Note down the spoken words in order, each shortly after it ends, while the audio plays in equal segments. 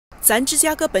咱芝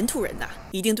加哥本土人呐，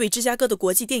一定对芝加哥的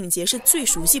国际电影节是最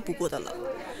熟悉不过的了。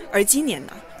而今年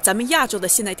呢，咱们亚洲的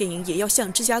现代电影也要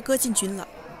向芝加哥进军了。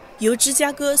由芝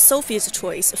加哥 Sophia's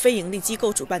Choice 非营利机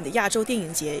构主办的亚洲电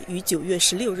影节于9月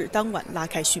16日当晚拉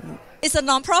开序幕。It's a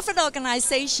non-profit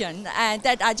organization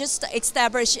that I just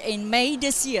established in May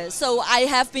this year. So I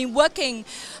have been working,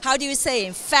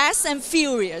 fast and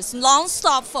furious,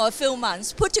 non-stop for a few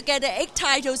months, put together 8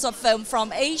 titles of film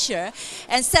from Asia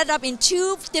and set up in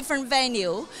 2 different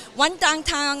venues, one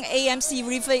downtown AMC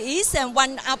River East and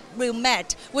one up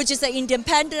Wilmette, which is an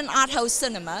independent art house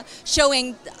cinema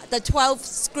showing the 12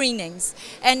 screenings.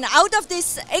 And out of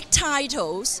these 8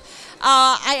 titles,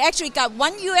 I actually got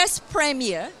 1 US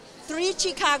premiere, 3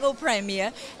 Chicago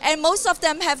premiere, and most of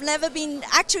them have never been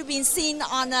seen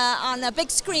on a big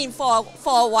screen for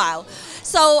a while.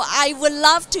 So I would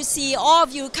love to see all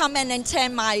of you come and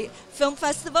attend my film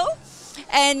festival.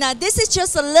 And this is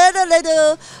just a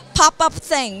little pop-up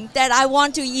thing that I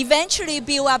want to eventually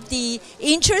build up the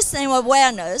interest and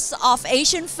awareness of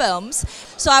Asian films.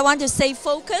 So I want to stay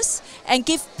focused and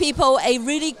give people a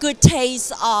really good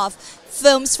taste of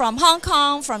films from Hong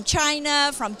Kong, from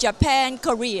China, from Japan,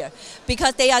 Korea,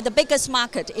 because they are the biggest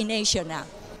market in Asia now.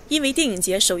 因为电影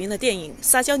节首映的电影《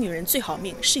撒娇女人最好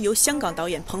命》是由香港导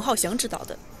演彭浩翔执导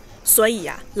的，所以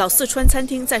呀，老四川餐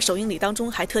厅在首映礼当中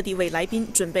还特地为来宾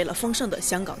准备了丰盛的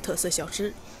香港特色小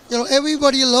吃。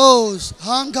Everybody knows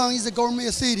Hong Kong is a gourmet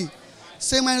city,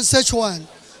 same as Sichuan.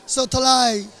 So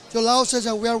tonight, Lao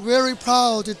Sichuan, we are very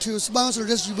proud to sponsor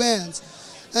this event,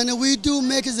 and we do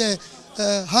make the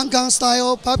Hong Kong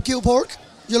style barbecue pork.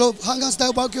 Hong Kong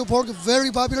style barbecue pork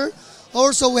very popular.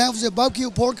 Also, we have the barbecue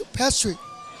pork pastry,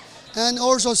 and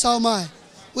also sao mai,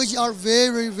 which are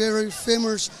very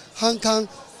famous Hong Kong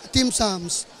dim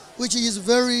sums, which is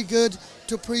very good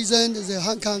to present the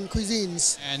Hong Kong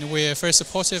cuisines. And we are very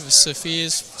supportive of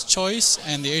Sophia's Choice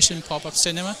and the Asian pop-up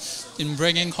cinema in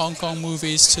bringing Hong Kong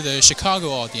movies to the Chicago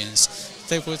audience.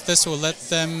 This will let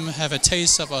them have a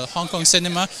taste of a Hong Kong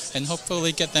cinema and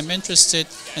hopefully get them interested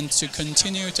and to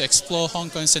continue to explore Hong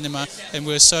Kong cinema. And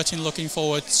we're certainly looking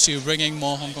forward to bringing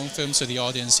more Hong Kong films to the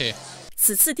audience here.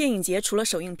 此次电影节除了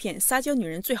首映片《撒娇女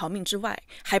人最好命》之外，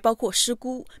还包括《失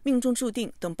孤》《命中注定》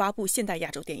等8部现代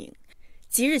亚洲电影。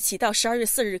即日起到12月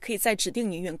4日，可以在指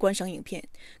定影院观赏影片。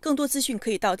更多资讯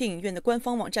可以到电影院的官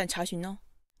方网站查询哦。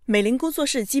美林工作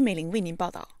室姬美玲为您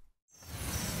报道。